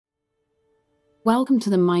Welcome to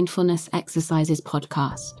the Mindfulness Exercises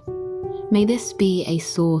podcast. May this be a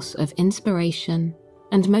source of inspiration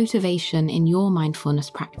and motivation in your mindfulness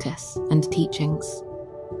practice and teachings.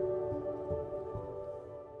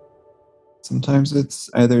 Sometimes it's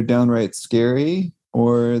either downright scary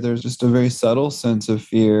or there's just a very subtle sense of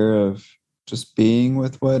fear of just being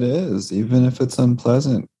with what is, even if it's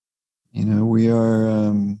unpleasant. We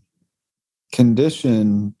are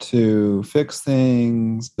conditioned to fix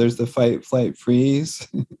things. There's the fight, flight, freeze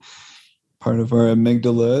part of our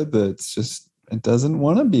amygdala that's just, it doesn't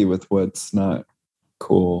want to be with what's not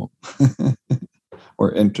cool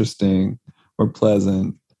or interesting or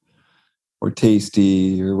pleasant or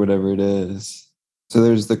tasty or whatever it is. So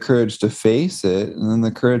there's the courage to face it and then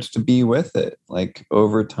the courage to be with it, like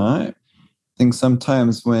over time. I think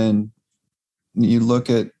sometimes when you look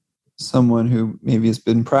at someone who maybe has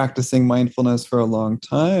been practicing mindfulness for a long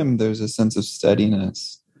time, there's a sense of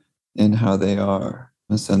steadiness in how they are,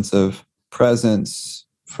 a sense of presence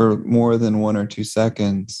for more than 1 or 2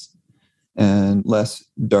 seconds, and less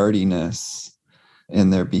dartiness in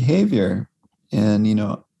their behavior. And,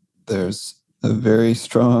 there's a very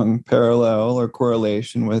strong parallel or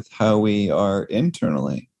correlation with how we are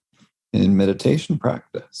internally in meditation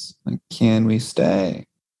practice. Like, can we stay?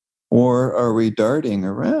 Or are we darting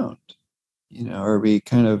around? Are we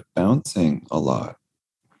kind of bouncing a lot?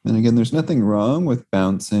 And again, there's nothing wrong with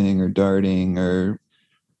bouncing or darting or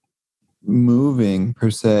moving per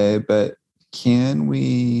se, but can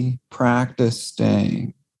we practice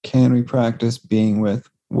staying? Can we practice being with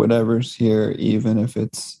whatever's here, even if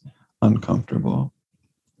it's uncomfortable?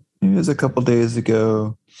 It was a couple days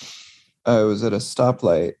ago, I was at a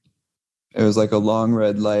stoplight. It was like a long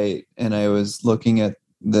red light, and I was looking at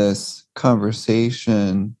this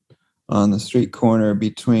conversation on the street corner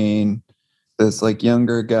between this like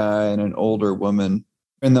younger guy and an older woman.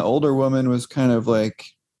 And the older woman was kind of like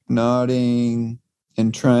nodding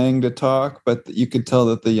and trying to talk, but you could tell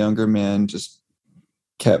that the younger man just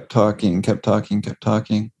kept talking.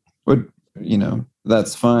 Would,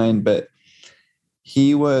 that's fine. But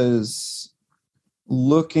he was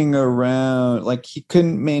looking around, like he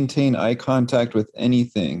couldn't maintain eye contact with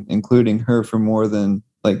anything, including her, for more than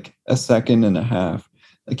like a second and a half.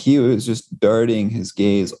 Like he was just darting his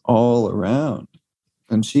gaze all around.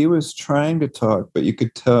 And she was trying to talk, but you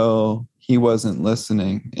could tell he wasn't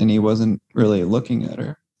listening and he wasn't really looking at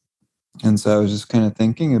her. And so I was just kind of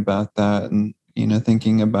thinking about that and,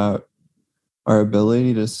 thinking about our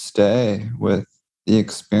ability to stay with the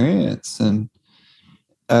experience. And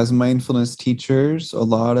as mindfulness teachers, a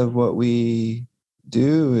lot of what we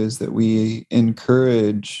do is that we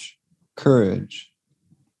encourage courage.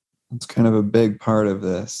 It's kind of a big part of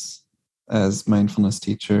this as mindfulness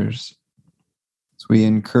teachers. So we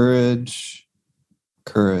encourage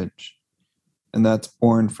courage, and that's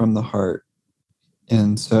born from the heart.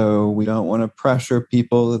 And so we don't want to pressure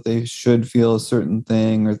people that they should feel a certain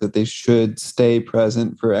thing or that they should stay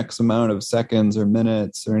present for X amount of seconds or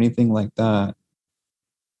minutes or anything like that.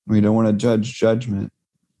 We don't want to judge judgment.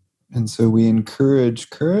 And so we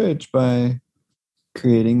encourage courage by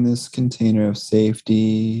creating this container of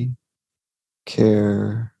safety,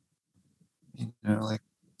 care, like,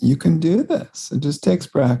 you can do this. It just takes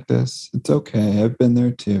practice. It's okay. I've been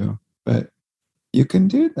there too, but you can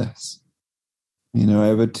do this. I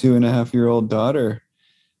have a 2.5-year-old daughter,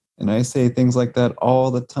 and I say things like that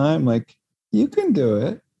all the time. Like, you can do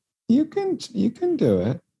it. You can do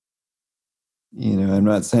it. I'm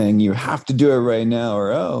not saying you have to do it right now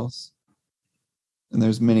or else. And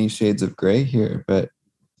there's many shades of gray here, but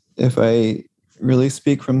if I really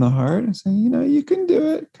speak from the heart and say, you can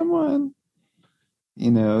do it, come on,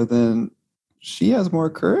 then she has more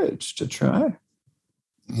courage to try.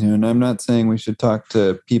 And I'm not saying we should talk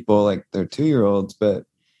to people like they're 2-year-olds, but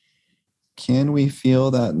can we feel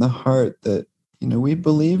that in the heart that, we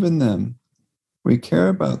believe in them, we care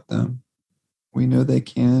about them, we know they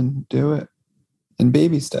can do it in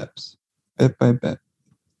baby steps, bit by bit.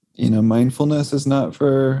 Mindfulness is not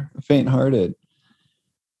for the faint-hearted.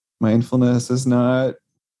 Mindfulness is not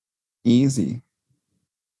easy,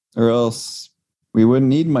 or else we wouldn't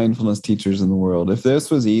need mindfulness teachers in the world. If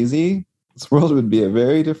this was easy, this world would be a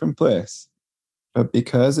very different place. But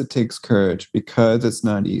because it takes courage, because it's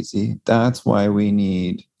not easy, that's why we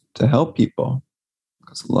need to help people.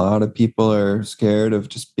 Because a lot of people are scared of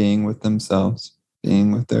just being with themselves,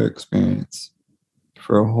 being with their experience,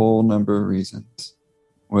 for a whole number of reasons,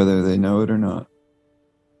 whether they know it or not.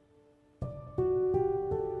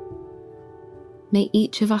 May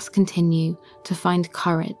each of us continue to find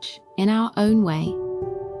courage in our own way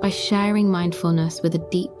by sharing mindfulness with a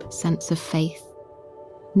deep sense of faith,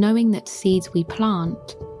 knowing that seeds we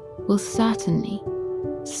plant will certainly,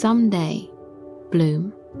 someday,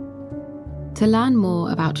 bloom. To learn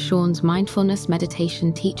more about Sean's mindfulness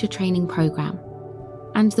meditation teacher training program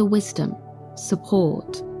and the wisdom,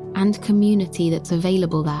 support, and community that's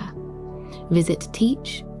available there, visit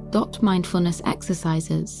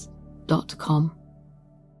teach.mindfulnessexercises.com.